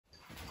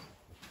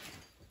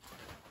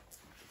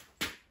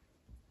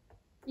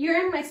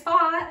You're in my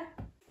spot.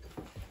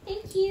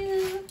 Thank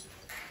you.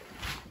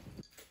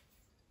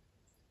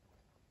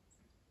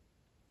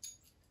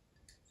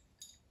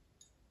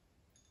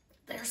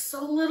 There's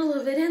so little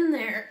of it in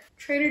there.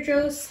 Trader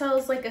Joe's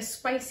sells like a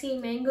spicy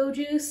mango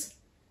juice.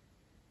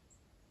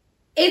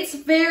 It's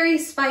very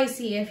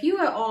spicy. If you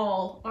at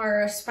all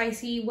are a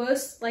spicy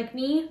wuss like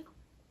me,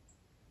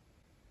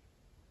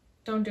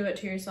 don't do it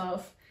to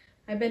yourself.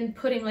 I've been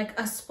putting like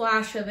a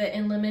splash of it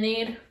in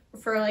lemonade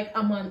for like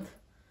a month.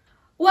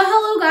 Well,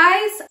 hello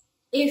guys.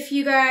 If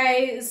you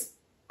guys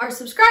are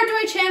subscribed to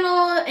my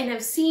channel and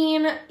have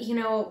seen, you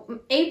know,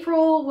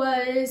 April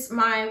was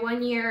my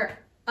 1 year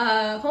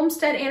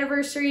homestead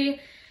anniversary.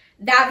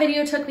 That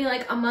video took me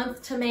like a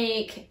month to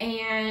make,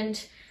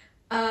 and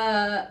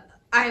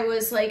I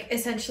was like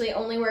essentially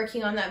only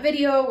working on that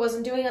video,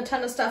 wasn't doing a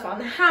ton of stuff on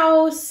the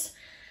house.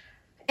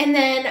 And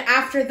then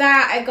after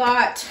that, I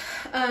got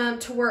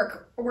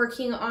to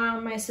working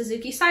on my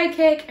Suzuki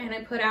Sidekick, and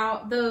I put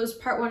out those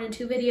part 1 and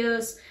 2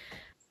 videos.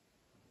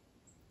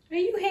 Are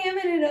you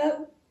hamming it up?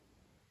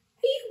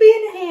 Are you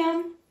being a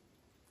ham?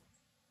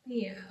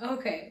 Yeah,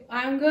 okay.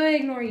 I'm gonna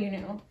ignore you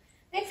now.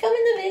 I'm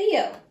filming the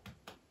video.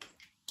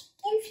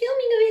 I'm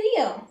filming a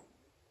video.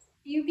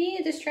 You being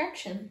a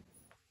distraction.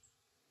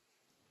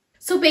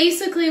 So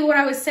basically what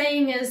I was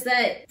saying is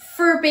that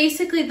for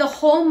basically the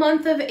whole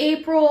month of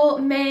April,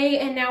 May,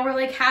 and now we're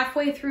like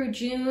halfway through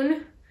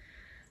June,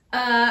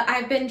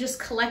 I've been just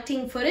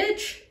collecting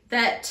footage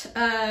that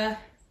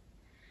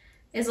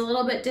is a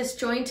little bit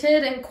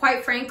disjointed and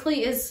quite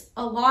frankly is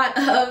a lot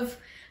of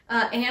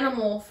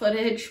animal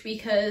footage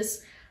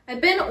because I've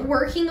been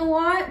working a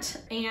lot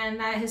and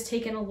that has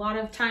taken a lot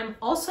of time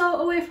also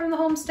away from the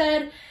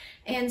homestead.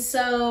 And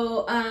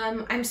so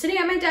I'm sitting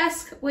at my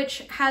desk,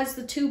 which has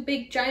the 2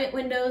 big giant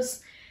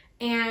windows,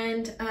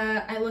 and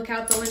I look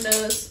out the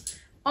windows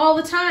all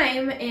the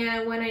time,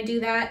 and when I do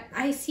that,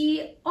 I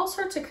see all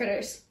sorts of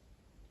critters,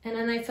 and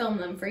then I film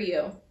them for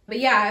you. But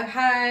yeah, I've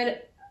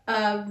had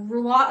a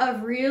lot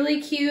of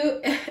really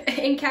cute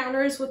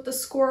encounters with the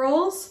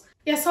squirrels.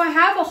 Yeah, so I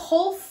have a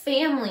whole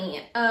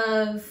family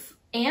of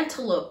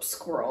antelope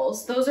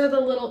squirrels. Those are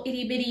the little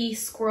itty bitty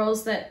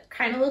squirrels that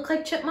kind of look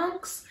like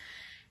chipmunks.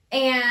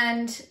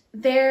 And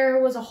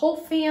there was a whole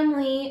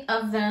family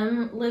of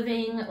them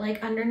living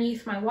like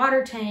underneath my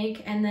water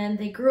tank, and then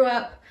they grew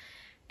up,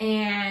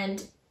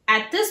 and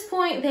at this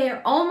point they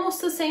are almost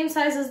the same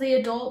size as the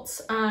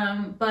adults,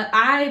 but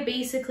I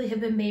basically have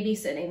been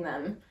babysitting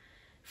them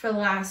for the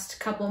last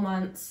couple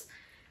months.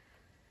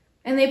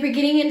 And they've been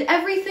getting into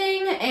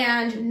everything,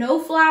 and no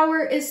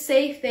flower is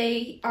safe.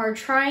 They are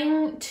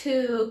trying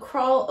to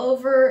crawl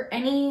over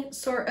any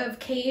sort of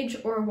cage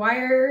or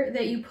wire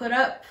that you put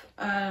up.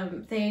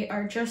 They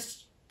are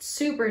just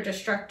super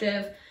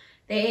destructive.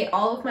 They ate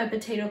all of my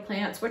potato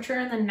plants, which are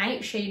in the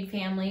nightshade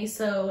family,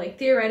 so like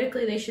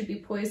theoretically they should be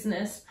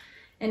poisonous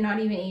and not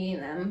even eating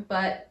them,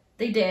 but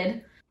they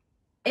did.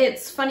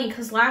 It's funny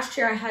because last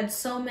year I had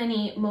so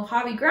many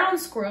Mojave ground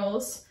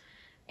squirrels,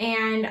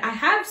 and I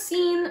have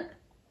seen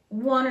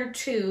 1 or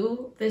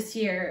 2 this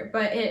year,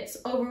 but it's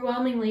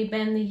overwhelmingly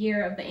been the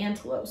year of the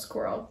antelope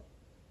squirrel.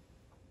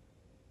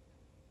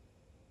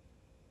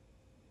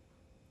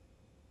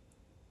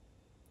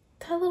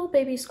 That little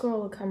baby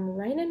squirrel would come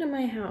right into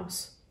my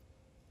house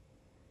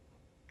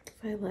if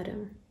I let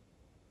him.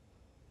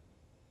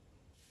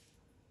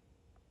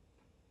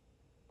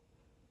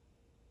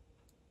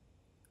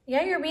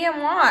 Yeah, you're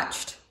being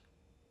watched.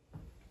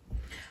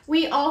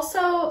 We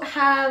also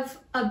have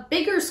a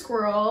bigger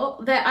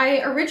squirrel that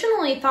I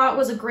originally thought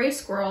was a gray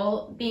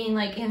squirrel being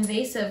like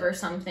invasive or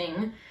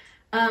something.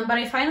 But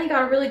I finally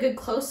got a really good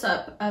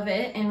close-up of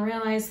it and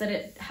realized that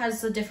it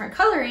has a different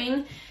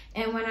coloring.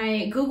 And when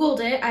I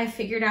Googled it, I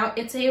figured out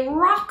it's a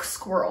rock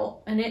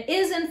squirrel. And it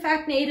is in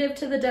fact native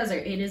to the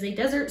desert. It is a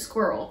desert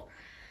squirrel.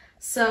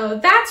 So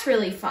that's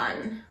really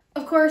fun.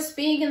 Of course,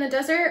 being in the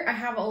desert, I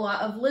have a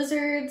lot of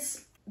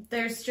lizards.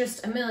 There's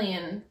just a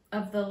million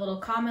of the little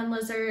common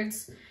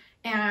lizards,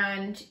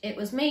 and it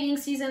was mating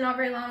season not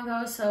very long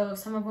ago, so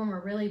some of them were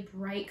really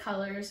bright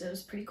colors. It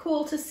was pretty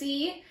cool to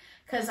see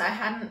because I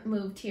hadn't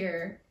moved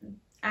here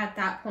at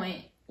that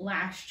point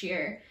last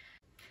year.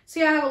 So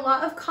yeah, I have a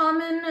lot of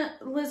common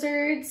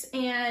lizards,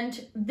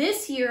 and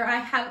this year I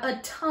have a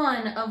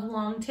ton of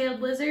long-tailed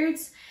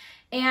lizards.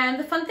 And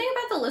the fun thing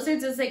about the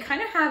lizards is they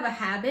kind of have a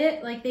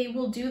habit, like they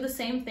will do the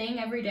same thing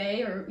every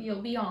day, or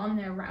you'll be on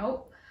their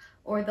route,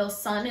 or they'll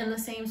sun in the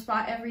same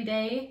spot every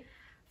day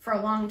for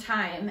a long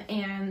time.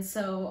 And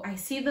so I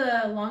see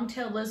the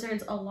long-tailed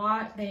lizards a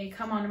lot. They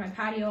come onto my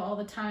patio all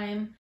the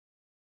time.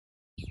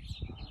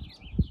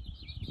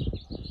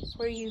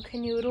 Were you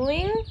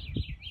canoodling?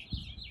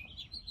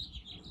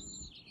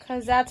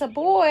 Cause that's a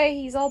boy,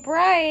 he's all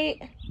bright.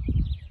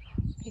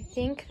 I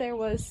think there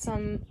was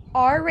some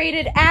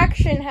R-rated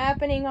action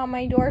happening on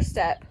my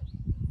doorstep.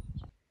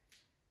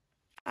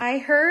 I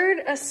heard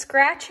a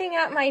scratching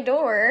at my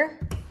door.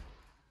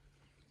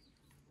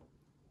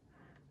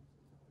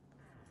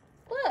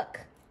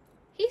 Look,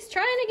 he's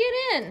trying to get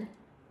in.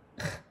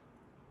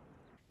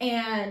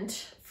 And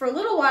for a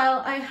little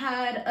while I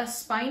had a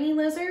spiny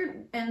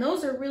lizard, and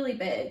those are really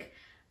big.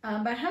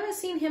 But I haven't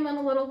seen him in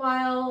a little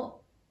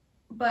while,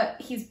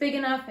 but he's big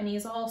enough and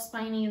he's all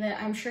spiny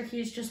that I'm sure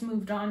he's just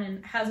moved on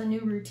and has a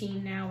new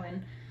routine now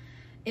and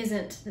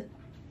isn't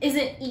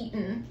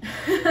eaten.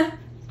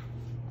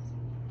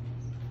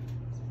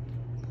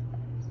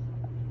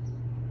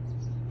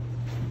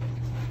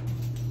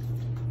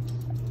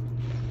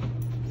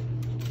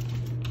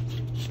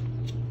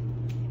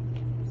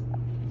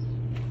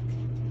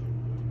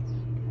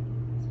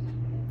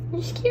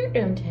 You scared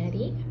him,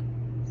 Teddy.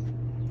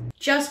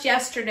 Just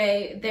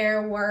yesterday,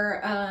 there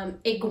were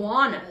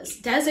iguanas,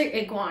 desert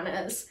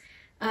iguanas,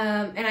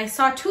 and I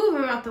saw 2 of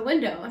them out the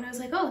window, and I was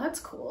like, oh, that's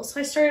cool. So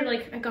I started,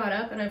 I got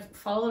up, and I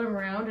followed them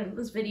around and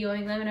was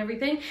videoing them and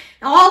everything. And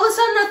all of a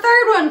sudden, a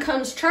 3rd one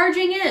comes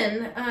charging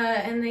in,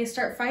 and they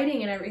start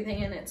fighting and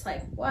everything, and it's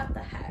like, what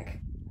the heck?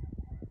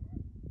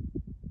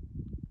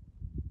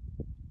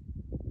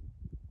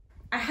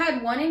 I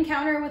had one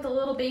encounter with a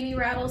little baby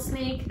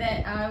rattlesnake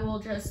that I will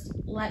just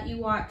let you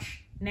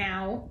watch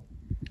now.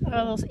 A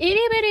little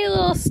itty bitty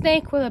little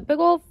snake with a big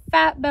old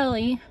fat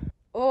belly.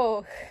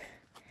 Oh,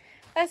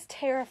 that's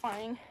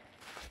terrifying.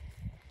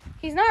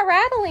 He's not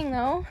rattling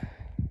though.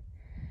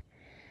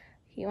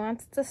 He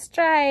wants to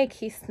strike.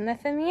 He's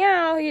sniffing me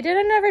out. He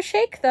didn't ever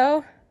shake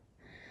though.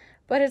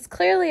 But it's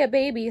clearly a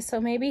baby, so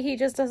maybe he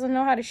just doesn't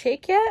know how to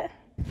shake yet.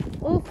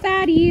 Little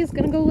fatty is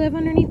gonna go live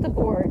underneath the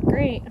board.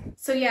 Great.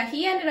 So yeah,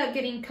 he ended up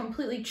getting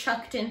completely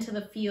chucked into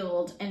the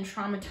field and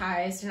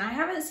traumatized, and I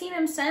haven't seen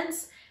him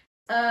since.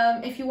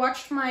 If you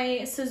watched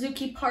my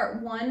Suzuki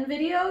Part 1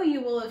 video,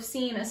 you will have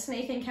seen a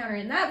snake encounter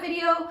in that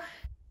video.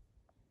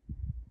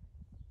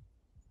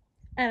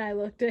 And I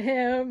looked at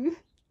him,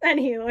 and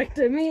he looked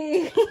at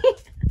me.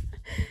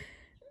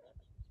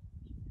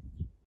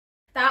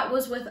 That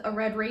was with a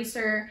red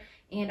racer,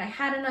 and I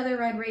had another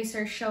red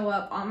racer show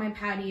up on my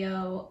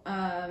patio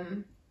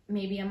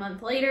maybe a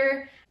month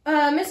later.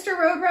 Mr.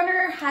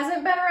 Roadrunner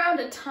hasn't been around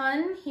a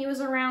ton. He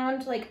was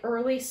around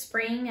early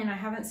spring, and I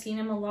haven't seen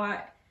him a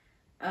lot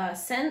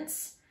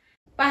since.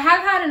 But I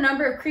have had a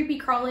number of creepy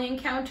crawly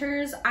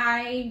encounters.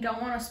 I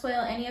don't want to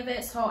spoil any of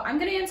it, so I'm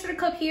gonna insert a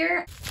clip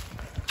here.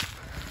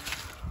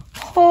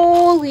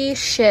 Holy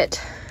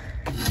shit.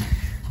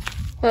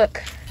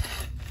 Look.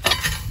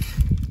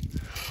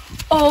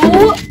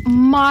 Oh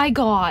my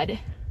god.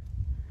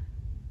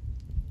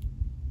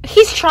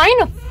 He's trying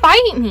to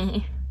fight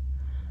me.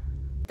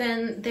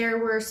 Then there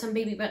were some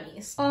baby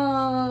bunnies.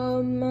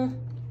 Hello?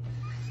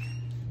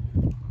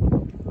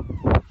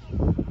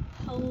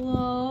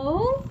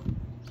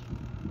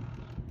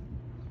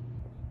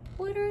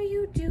 What are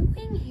you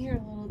doing here,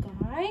 little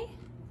guy?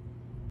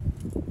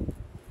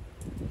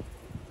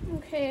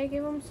 Okay, I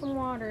gave him some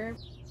water.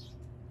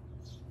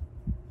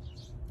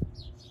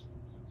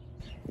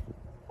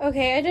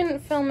 Okay, I didn't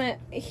film it.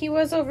 He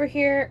was over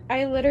here.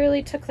 I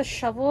literally took the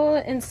shovel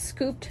and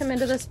scooped him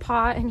into this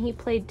pot, and he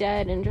played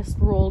dead and just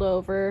rolled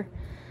over.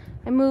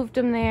 I moved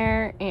him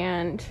there,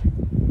 and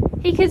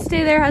he can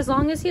stay there as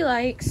long as he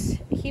likes.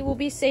 He will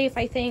be safe,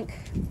 I think.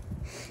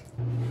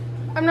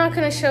 I'm not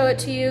gonna show it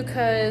to you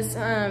because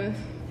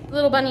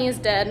little bunny is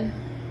dead.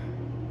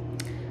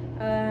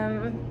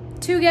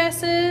 2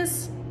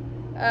 guesses.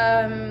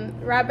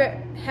 Rabbit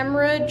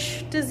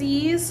hemorrhage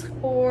disease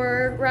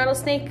or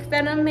rattlesnake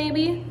venom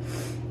maybe.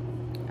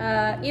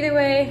 Either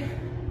way,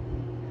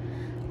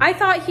 I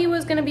thought he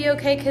was gonna be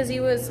okay because he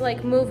was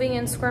moving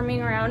and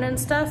squirming around and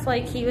stuff,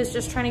 he was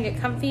just trying to get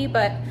comfy,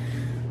 but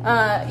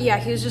yeah,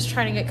 he was just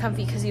trying to get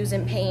comfy because he was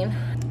in pain.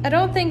 I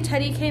don't think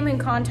Teddy came in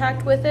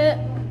contact with it.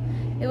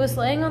 It was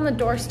laying on the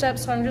doorstep,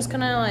 so I'm just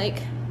gonna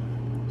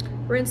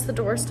rinse the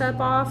doorstep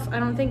off. I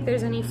don't think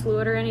there's any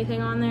fluid or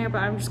anything on there, but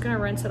I'm just gonna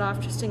rinse it off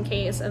just in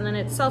case. And then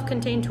it's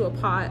self-contained to a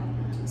pot.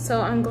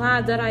 So I'm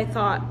glad that I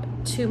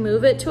thought to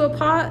move it to a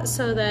pot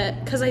so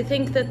that, because I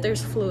think that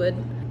there's fluid.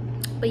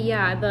 But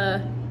yeah,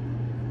 the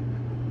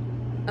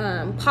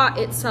pot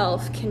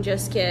itself can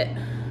just get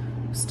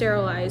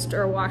sterilized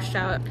or washed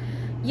out.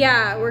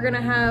 Yeah, we're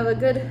gonna have a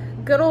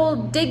good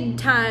old dig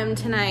time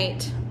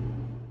tonight.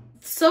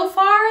 So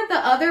far, the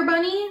other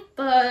bunny,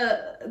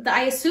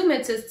 I assume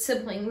it's its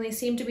sibling. They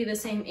seem to be the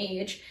same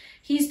age.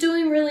 He's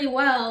doing really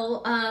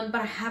well,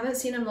 but I haven't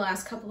seen him the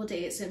last couple of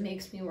days. It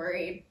makes me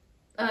worried.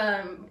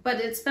 But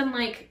it's been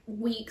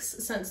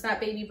weeks since that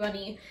baby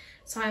bunny.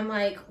 So I'm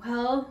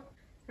well,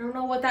 I don't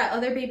know what that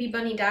other baby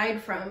bunny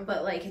died from,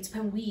 but it's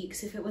been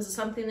weeks. If it was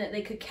something that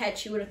they could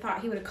catch, you would have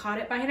thought he would have caught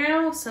it by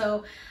now.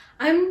 So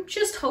I'm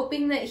just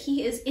hoping that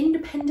he is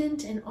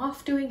independent and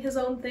off doing his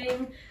own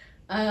thing.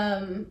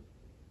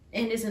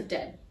 And isn't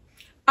dead.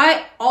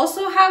 I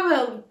also have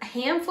a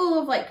handful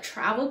of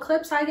travel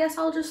clips I guess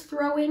I'll just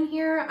throw in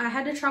here. I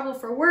had to travel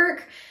for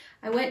work.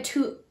 I went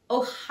to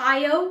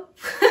Ohio.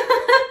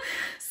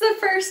 It's the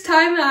first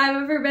time that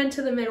I've ever been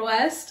to the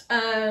Midwest.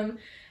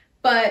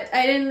 But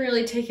I didn't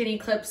really take any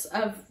clips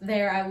of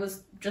there. I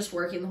was just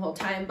working the whole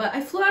time. But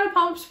I flew out of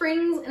Palm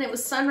Springs and it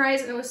was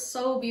sunrise and it was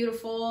so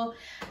beautiful.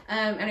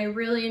 And I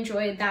really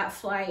enjoyed that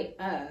flight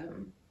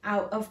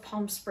out of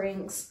Palm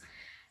Springs.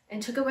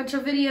 and took a bunch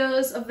of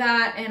videos of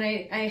that, and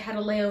I had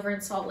a layover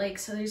in Salt Lake,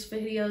 so there's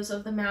videos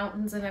of the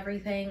mountains and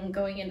everything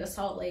going into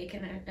Salt Lake,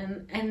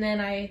 and then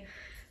I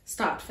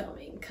stopped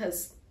filming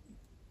because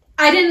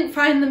I didn't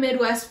find the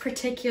Midwest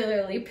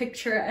particularly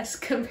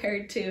picturesque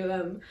compared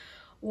to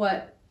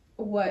what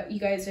you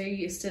guys are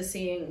used to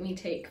seeing me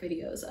take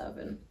videos of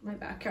in my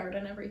backyard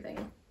and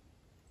everything.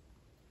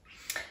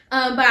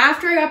 But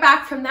after I got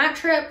back from that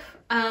trip,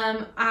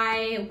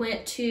 I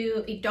went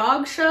to a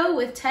dog show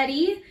with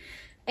Teddy,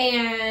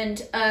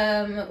 and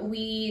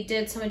we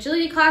did some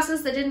agility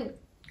classes that didn't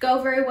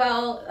go very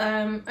well.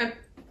 I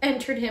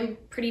entered him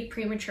pretty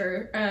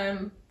premature.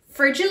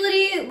 For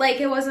agility,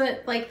 like, it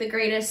wasn't like the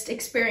greatest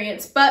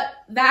experience, but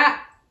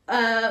that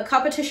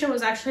competition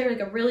was actually like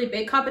a really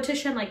big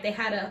competition. Like, they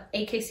had a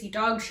AKC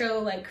dog show,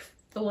 like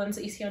the ones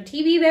that you see on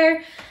TV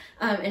there,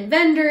 and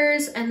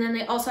vendors, and then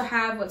they also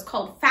have what's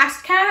called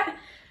Fast Cat,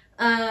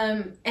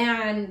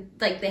 and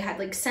like they had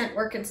like scent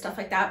work and stuff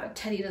like that, but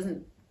Teddy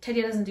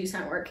doesn't do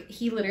scent work.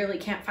 He literally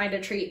can't find a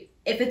treat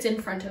if it's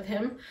in front of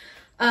him.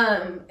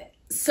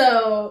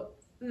 So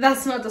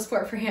that's not the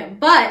sport for him,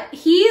 but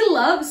he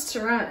loves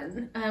to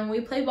run.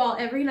 We play ball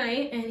every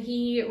night, and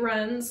he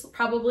runs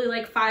probably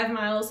like 5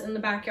 miles in the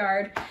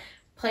backyard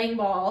playing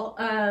ball,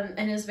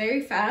 and is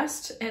very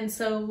fast. And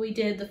so we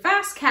did the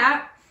Fast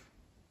Cat,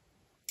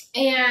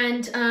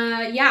 and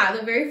yeah,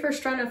 the very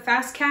first run of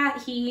Fast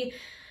Cat, he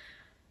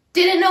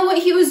didn't know what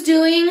he was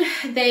doing.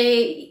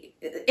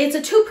 It's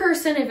a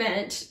 2-person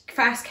event,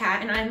 Fast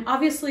Cat, and I'm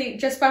obviously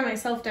just by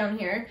myself down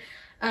here.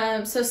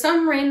 So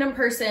some random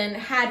person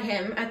had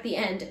him at the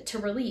end to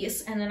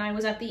release, and then I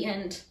was at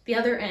the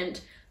other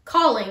end,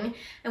 calling.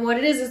 And what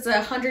it is, it's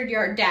a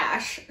 100-yard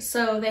dash.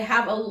 So they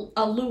have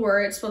a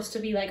lure. It's supposed to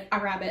be like a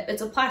rabbit.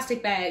 It's a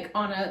plastic bag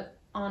on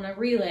a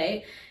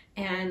relay,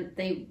 and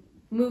they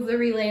move the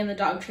relay, and the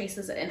dog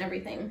chases it and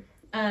everything.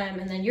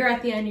 And then you're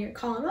at the end, you're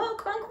calling, oh,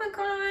 come on, come on,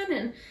 come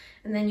on.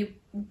 And then you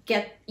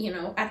get, you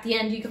know, at the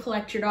end, you can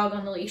collect your dog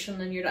on the leash, and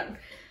then you're done.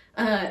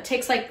 It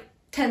takes like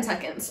 10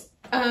 seconds.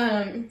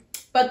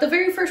 But the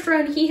very first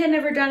run, he had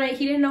never done it.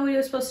 He didn't know what he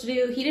was supposed to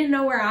do. He didn't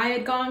know where I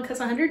had gone, because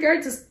 100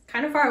 yards is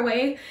kind of far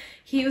away.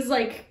 He was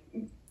like,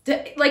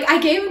 I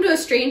gave him to a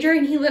stranger,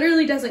 and he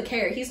literally doesn't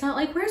care. He's not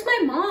like, where's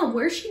my mom?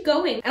 Where's she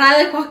going? And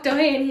I like walked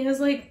away, and he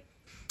was like,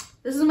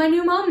 this is my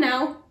new mom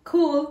now.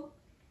 Cool.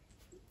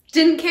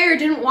 Didn't care,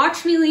 didn't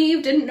watch me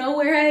leave, didn't know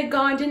where I had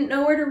gone, didn't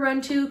know where to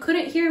run to,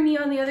 couldn't hear me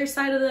on the other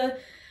side of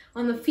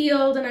on the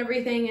field and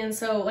everything. And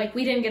so, like,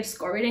 we didn't get a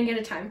score, we didn't get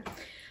a time.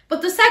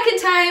 But the second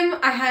time,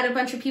 I had a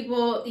bunch of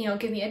people, you know,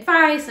 give me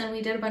advice, and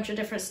we did a bunch of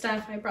different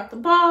stuff. I brought the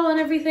ball and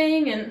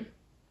everything, and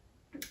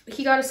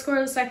he got a score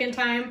the second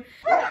time.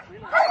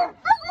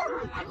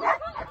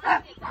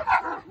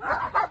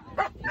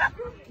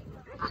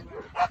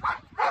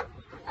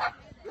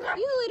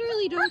 You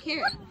literally don't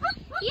care.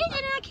 You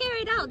do not care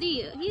at all, do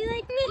you? You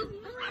like me?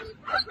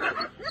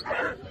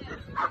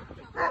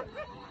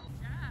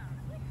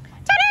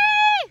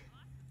 Teddy!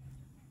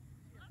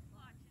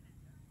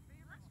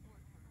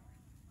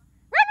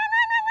 Run, run,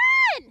 run, run,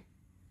 run!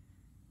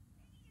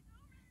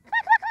 Come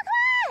on, come on, come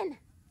on!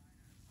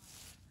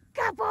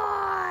 Good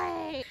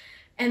boy!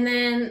 And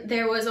then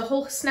there was a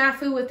whole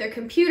snafu with their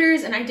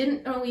computers, and I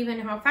didn't know even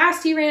how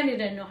fast he ran. I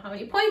didn't know how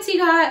many points he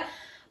got.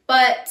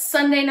 But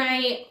Sunday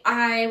night,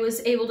 I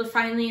was able to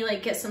finally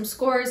like get some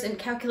scores and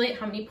calculate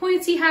how many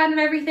points he had and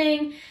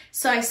everything.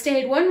 So I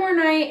stayed one more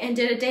night and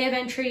did a day of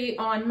entry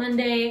on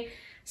Monday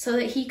so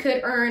that he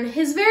could earn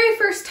his very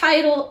first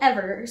title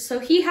ever. So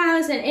he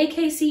has an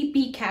AKC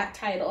BCAT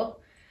title.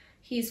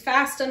 He's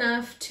fast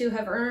enough to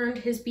have earned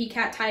his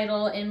BCAT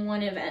title in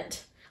one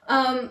event.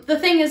 The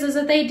thing is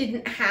that they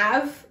didn't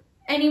have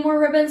any more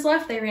ribbons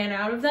left. They ran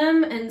out of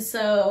them, and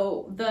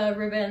so the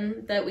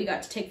ribbon that we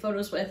got to take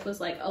photos with was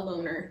like a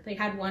loaner. They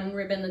had one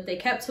ribbon that they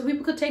kept so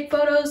people could take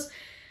photos,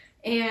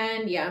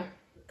 and yeah.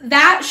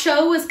 That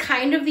show was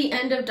kind of the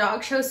end of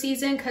dog show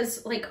season,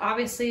 because like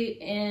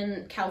obviously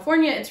in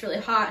California it's really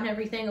hot and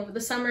everything over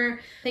the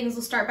summer. Things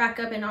will start back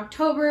up in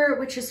October,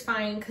 which is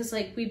fine because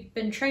like we've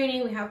been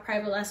training. We have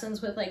private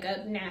lessons with like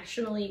a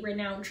nationally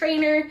renowned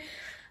trainer.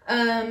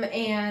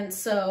 And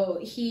so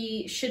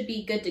he should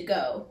be good to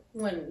go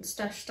when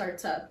stuff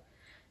starts up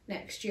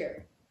next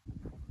year.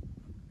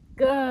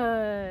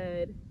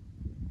 Good.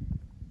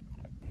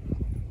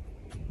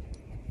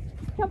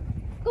 Jump.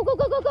 Go, go,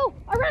 go, go, go.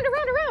 Around,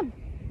 around, around.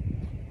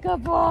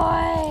 Good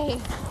boy.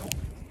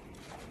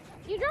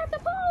 You dropped the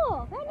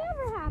pole. That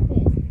never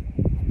happened.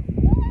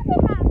 You never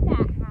have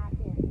that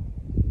happen.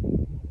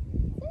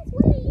 Since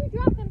when are you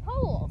dropping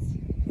poles?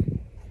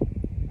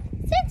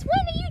 Since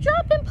when are you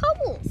dropping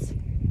poles?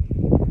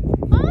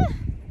 Huh?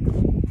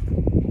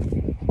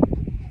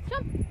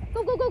 Jump.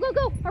 Go, go, go, go,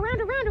 go.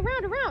 Around, around,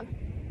 around, around.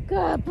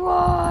 Good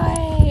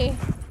boy.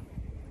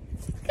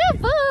 Good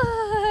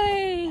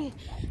boy.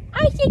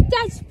 I think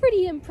that's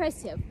pretty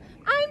impressive.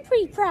 I'm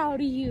pretty proud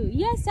of you.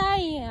 Yes, I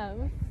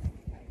am.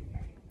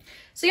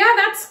 So yeah,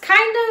 that's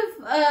kind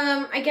of,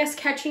 I guess,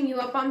 catching you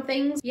up on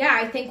things. Yeah,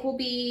 I think we'll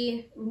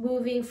be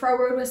moving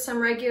forward with some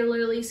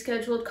regularly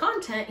scheduled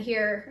content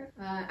here.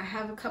 I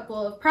have a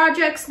couple of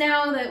projects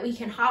now that we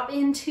can hop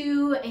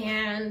into,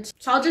 and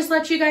so I'll just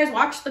let you guys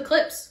watch the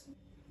clips.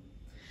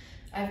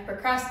 I've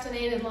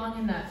procrastinated long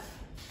enough.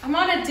 I'm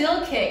on a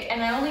dill kick,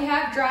 and I only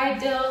have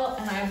dried dill,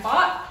 and I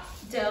bought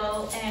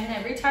dill, and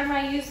every time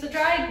I use the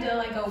dried dill,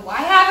 I go, why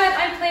haven't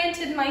I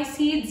planted my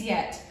seeds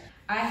yet?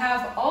 I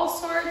have all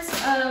sorts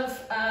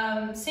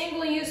of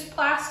single-use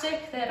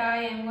plastic that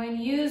I am going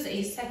to use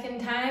a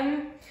second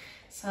time.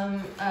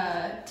 Some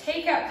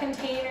takeout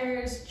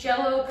containers,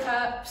 Jell-O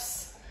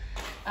cups,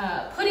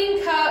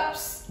 pudding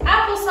cups,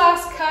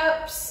 applesauce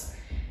cups,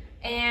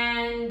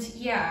 and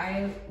yeah,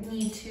 I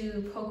need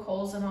to poke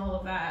holes in all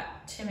of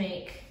that to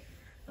make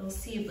little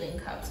seedling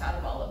cups out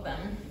of all of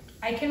them.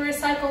 I can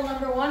recycle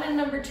number 1 and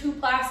number 2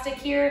 plastic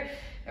here.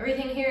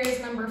 Everything here is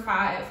number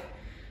 5.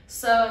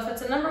 So if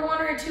it's a number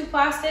 1 or a 2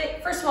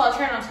 plastic, first of all, I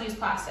try not to use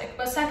plastic.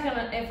 But second,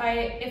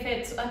 if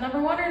it's a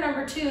number 1 or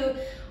number 2,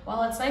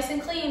 while it's nice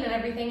and clean and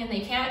everything, and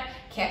they can't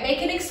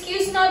make an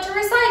excuse not to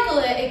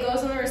recycle it, it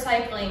goes in the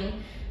recycling.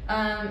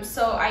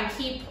 So I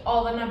keep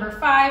all the number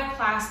 5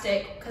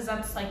 plastic, because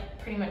that's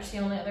like pretty much the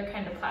only other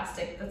kind of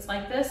plastic that's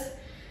like this.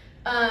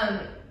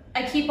 I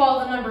keep all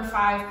the number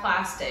 5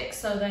 plastic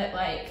so that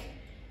like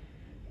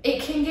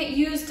it can get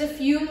used a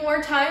few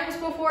more times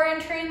before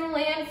entering the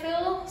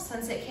landfill,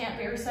 since it can't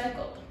be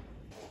recycled.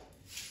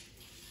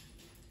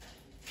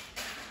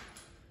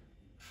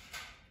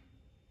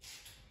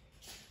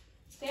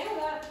 Stay out of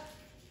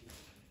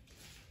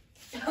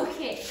that.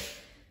 Okay,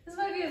 this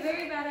might be a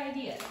very bad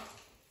idea.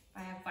 I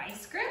have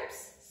vice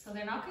grips, so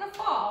they're not gonna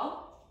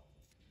fall.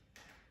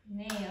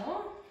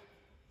 Nail.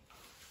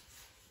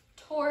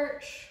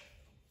 Torch.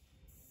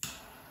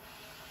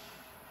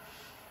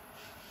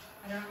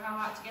 I don't know how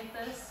hot to get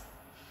this.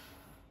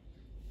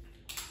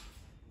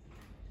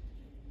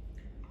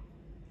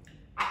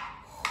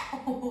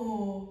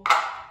 Oh,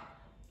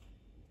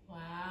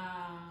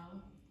 wow.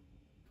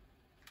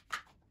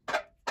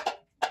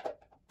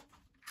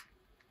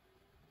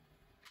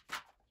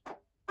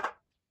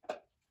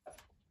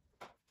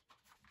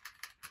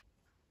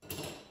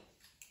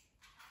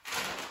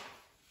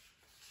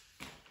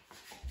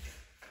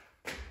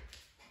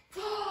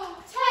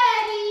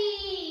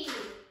 Teddy!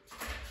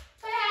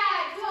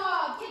 Bad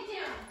dog, get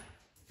down.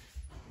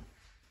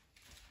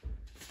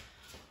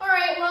 All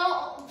right,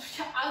 well,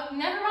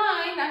 never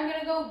mind. I'm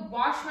gonna go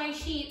wash my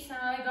sheets. Now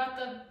I got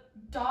the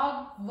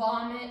dog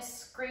vomit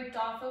scraped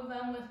off of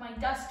them with my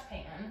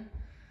dustpan.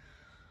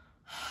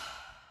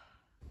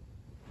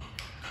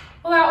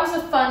 Well, that was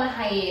a fun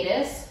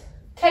hiatus.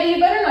 Teddy, you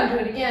better not do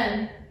it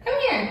again. Come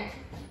here.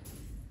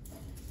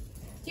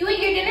 You ate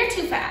your dinner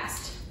too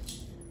fast.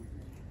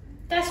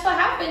 That's what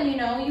happened, you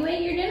know. You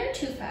ate your dinner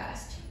too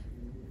fast.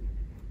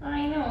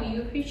 I know,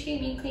 you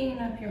appreciate me cleaning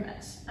up your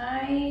mess.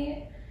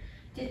 I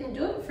didn't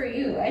do it for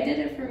you. I did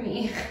it for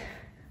me.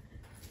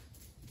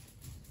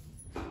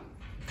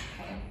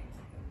 Okay.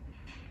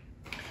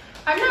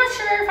 I'm not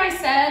sure if I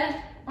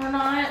said or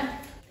not,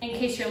 in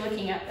case you're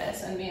looking at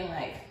this and being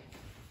like,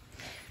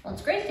 well,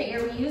 it's great that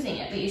you're reusing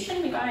it, but you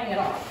shouldn't be buying it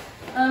all.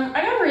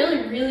 I got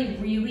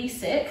really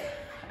sick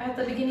at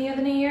the beginning of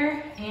the new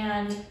year,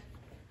 and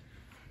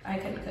I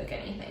couldn't cook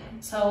anything.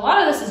 So a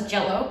lot of this is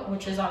Jell-O,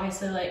 which is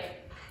obviously like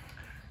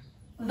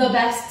the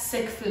best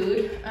sick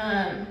food.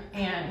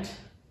 And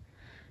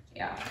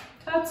yeah,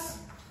 that's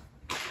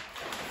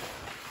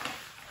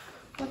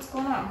what's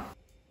going on.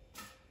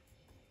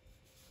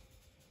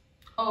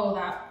 Oh,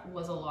 that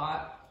was a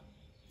lot.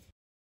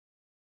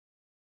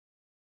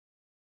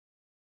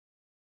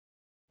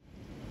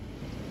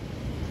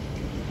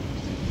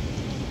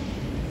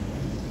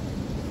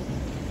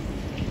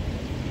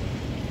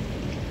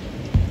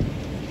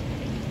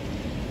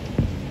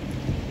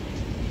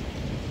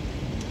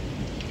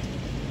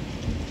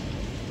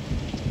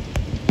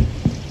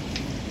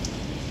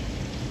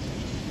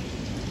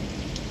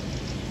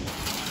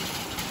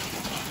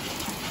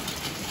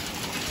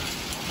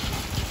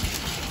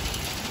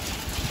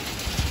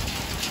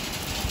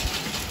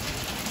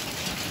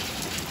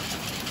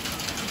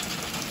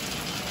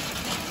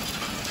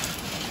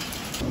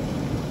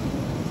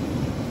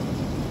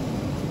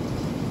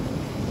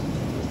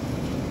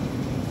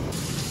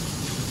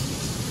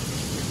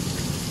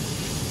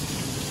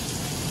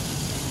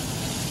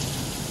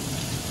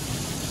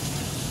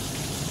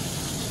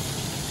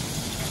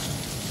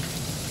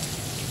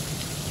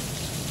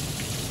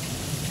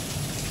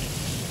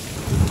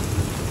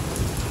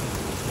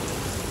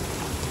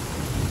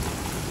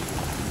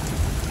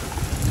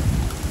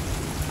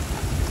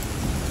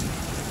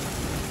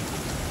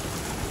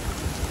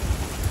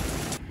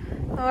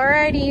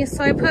 Alrighty,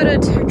 so I put a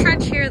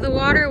trench here. The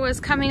water was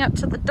coming up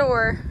to the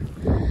door.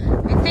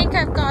 I think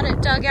I've got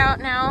it dug out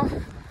now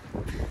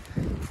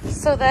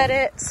so that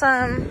it's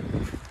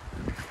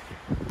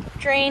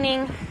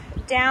draining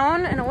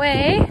down and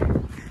away.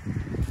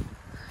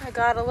 I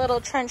got a little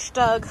trench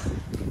dug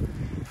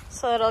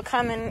so it'll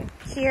come in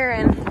here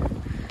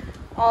and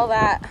all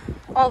that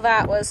all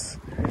that was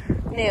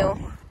new.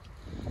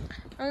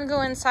 I'm gonna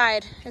go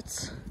inside.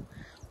 It's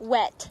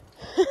wet.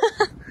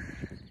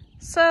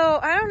 So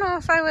I don't know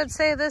if I would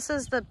say this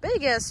is the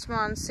biggest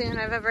monsoon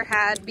I've ever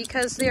had,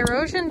 because the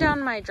erosion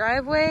down my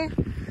driveway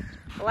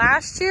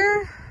last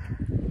year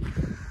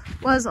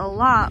was a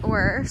lot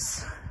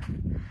worse.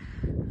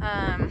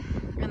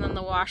 And then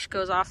the wash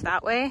goes off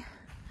that way.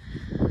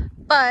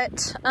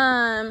 But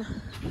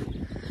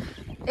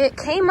it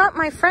came up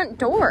my front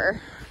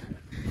door.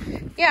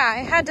 Yeah, I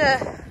had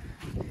to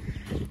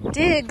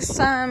dig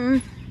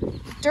some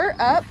dirt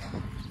up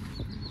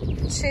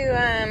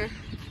to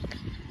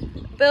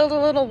build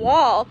a little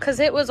wall, because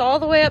it was all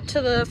the way up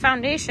to the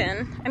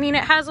foundation. I mean,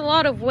 it has a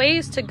lot of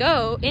ways to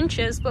go,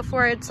 inches,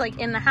 before it's like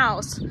in the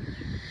house.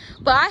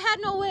 But I had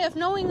no way of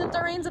knowing that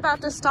the rain's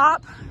about to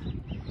stop.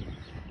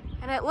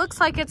 And it looks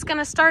like it's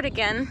gonna start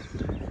again.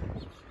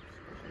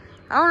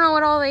 I don't know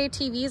what all the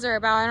ATVs are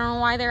about. I don't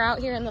know why they're out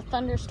here in the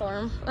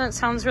thunderstorm. That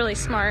sounds really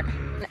smart.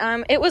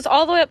 It was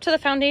all the way up to the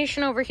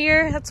foundation over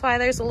here. That's why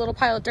there's a little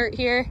pile of dirt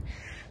here.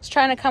 I was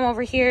trying to come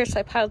over here, so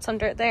I piled some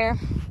dirt there.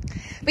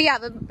 But yeah,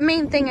 the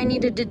main thing I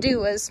needed to do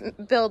was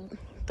build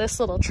this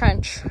little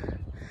trench.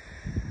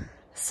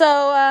 So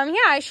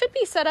yeah, I should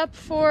be set up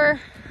for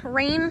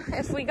rain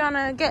if we're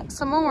gonna get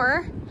some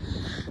more.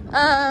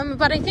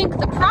 But I think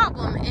the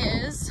problem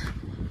is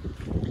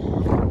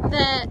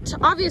that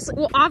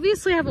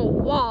obviously I have a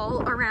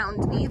wall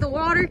around me. The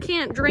water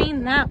can't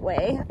drain that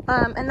way,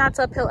 and that's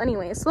uphill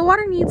anyway, so the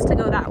water needs to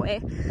go that way.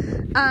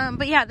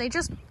 But yeah, they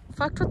just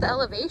fucked with the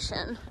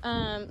elevation.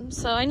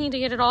 So I need to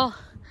get it all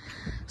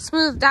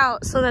smoothed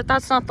out so that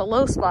that's not the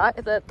low spot,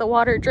 that the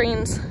water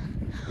drains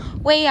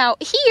way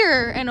out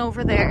here and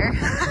over there.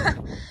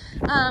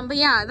 But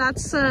yeah,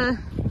 that's some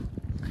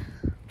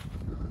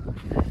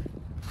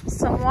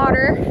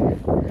water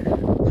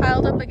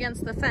piled up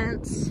against the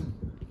fence.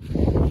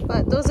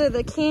 But those are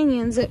the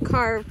canyons it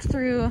carved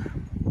through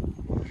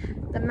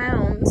the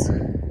mounds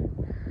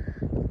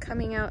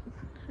coming out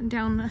and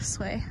down this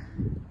way.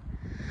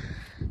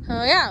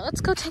 Oh yeah, let's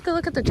go take a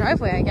look at the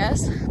driveway, I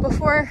guess,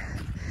 before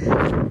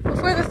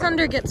the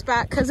thunder gets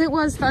back, because it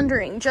was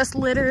thundering just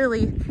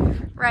literally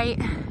right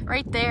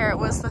there. It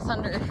was the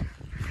thunder.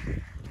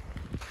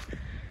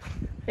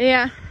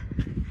 Yeah,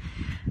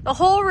 the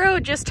whole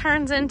road just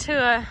turns into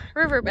a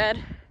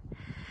riverbed.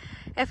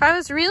 If I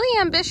was really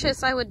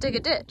ambitious, I would dig a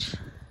ditch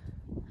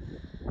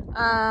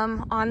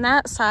on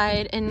that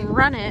side and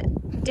run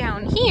it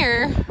down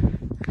here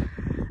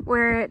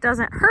where it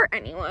doesn't hurt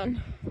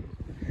anyone.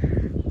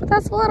 But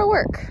that's a lot of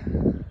work.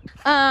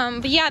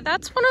 But yeah,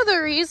 that's one of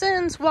the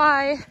reasons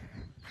why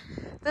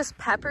this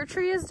pepper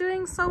tree is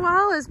doing so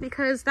well, is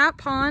because that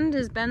pond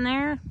has been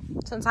there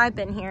since I've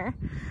been here.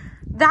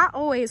 That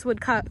always would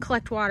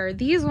collect water.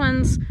 These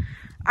ones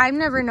I've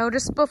never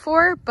noticed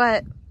before,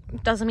 but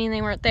doesn't mean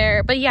they weren't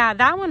there. But yeah,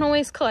 that one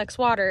always collects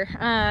water,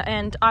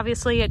 and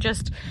obviously it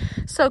just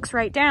soaks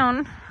right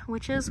down,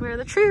 which is where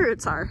the tree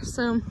roots are.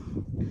 So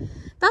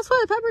that's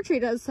why the pepper tree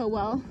does so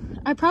well.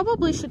 I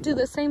probably should do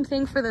the same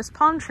thing for this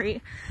palm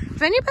tree.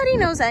 If anybody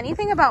knows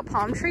anything about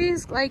palm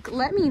trees, like,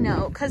 let me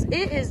know, because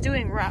it is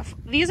doing rough.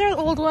 These are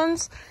the old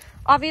ones.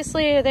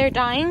 Obviously they're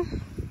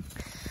dying,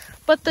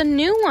 but the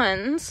new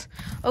ones,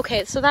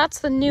 okay, so that's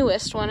the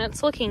newest one.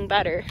 It's looking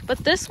better, but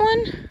this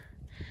one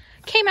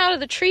came out of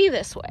the tree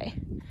this way.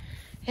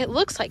 It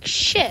looks like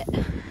shit.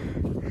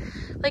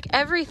 Like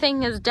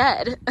everything is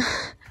dead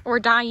or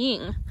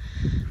dying.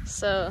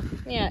 So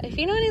yeah, if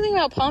you know anything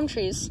about palm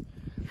trees,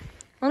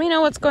 let me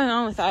know what's going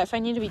on with that, if I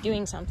need to be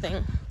doing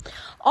something.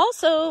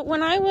 Also,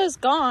 when I was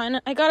gone,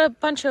 I got a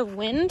bunch of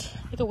wind,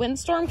 like a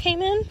windstorm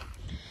came in,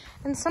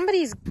 and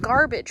somebody's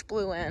garbage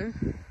blew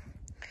in.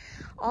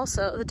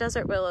 Also, the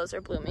desert willows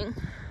are blooming.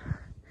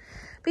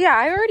 But yeah,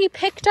 I already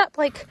picked up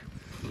like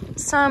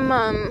some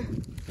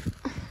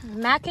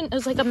it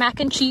was like a mac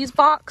and cheese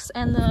box,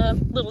 and the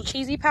little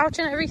cheesy pouch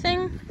and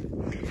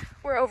everything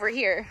were over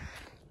here.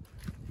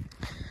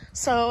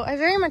 So I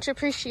very much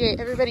appreciate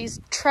everybody's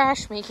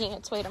trash making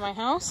its way to my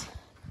house.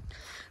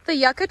 The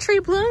yucca tree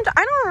bloomed.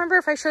 I don't remember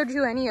if I showed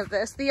you any of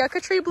this. The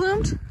yucca tree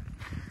bloomed.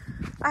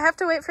 I have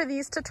to wait for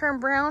these to turn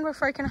brown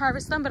before I can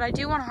harvest them, but I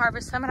do want to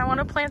harvest them, and I want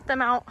to plant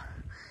them out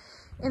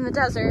in the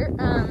desert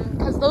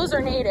because those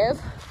are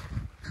native.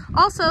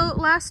 Also,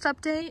 last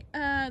update,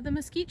 the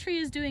mesquite tree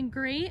is doing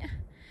great,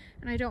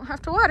 and I don't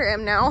have to water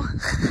him now.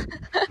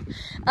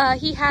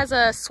 He has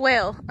a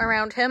swale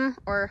around him,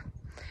 or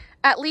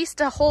at least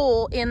a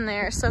hole in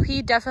there, so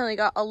he definitely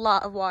got a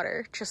lot of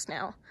water just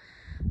now,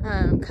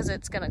 because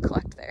it's gonna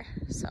collect there.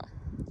 So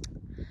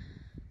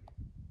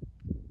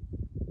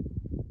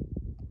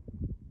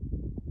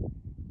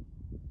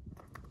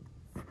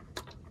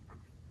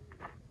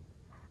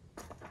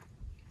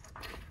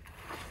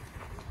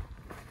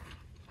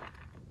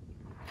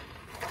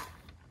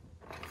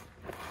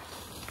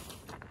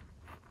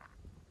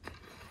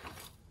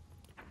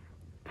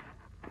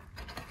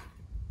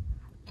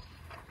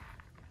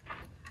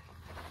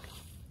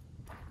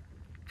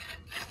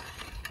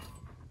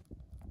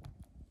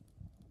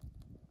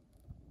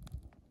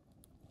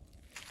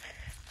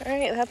All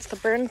right, that's the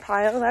burn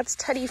pile. That's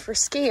Teddy for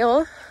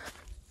scale.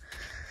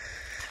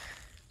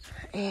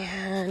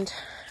 And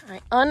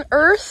I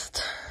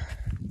unearthed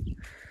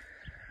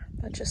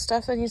a bunch of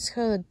stuff that needs to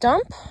go to the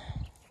dump.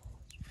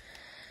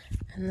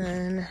 And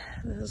then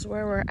this is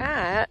where we're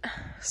at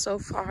so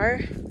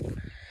far.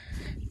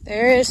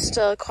 There is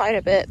still quite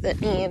a bit that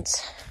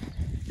needs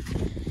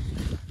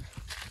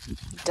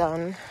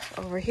done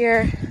over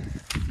here.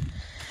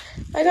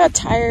 I got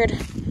tired.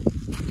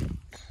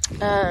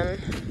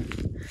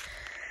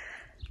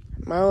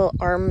 My little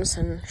arms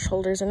and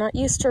shoulders are not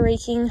used to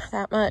raking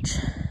that much.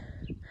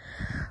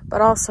 But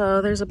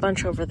also there's a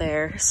bunch over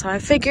there. So I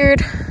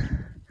figured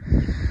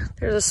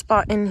there's a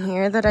spot in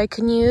here that I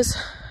can use.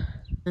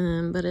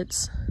 But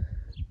it's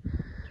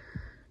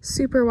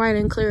super wide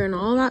and clear and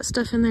all that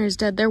stuff in there is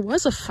dead. There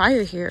was a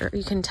fire here.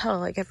 You can tell,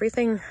 like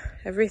everything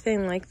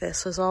like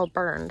this was all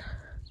burned.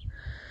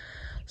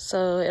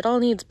 So it all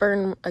needs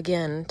burn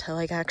again to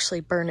like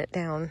actually burn it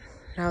down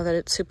now that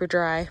it's super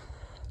dry.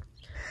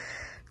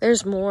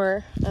 There's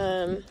more.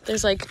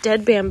 There's like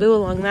dead bamboo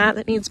along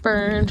that needs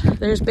burned.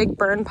 There's big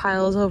burn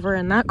piles over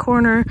in that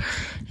corner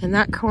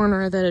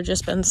that have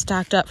just been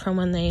stacked up from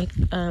when they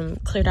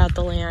cleared out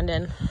the land,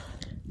 and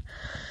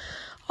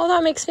all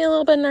that makes me a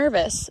little bit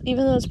nervous,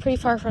 even though it's pretty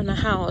far from the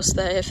house,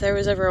 that if there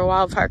was ever a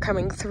wildfire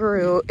coming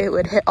through, it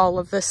would hit all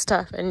of this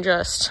stuff and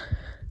just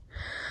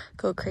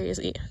go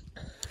crazy.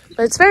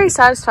 But it's very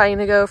satisfying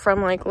to go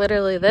from like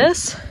literally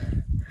this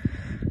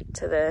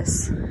to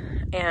this.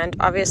 And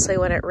obviously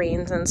when it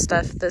rains and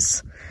stuff,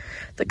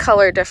 the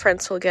color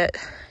difference will get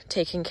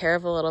taken care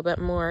of a little bit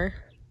more.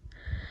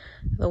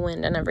 The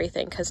wind and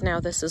everything, because now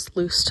this is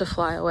loose to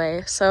fly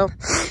away. So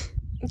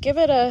give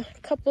it a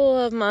couple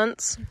of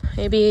months,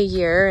 maybe a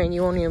year, and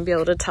you won't even be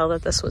able to tell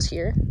that this was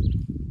here.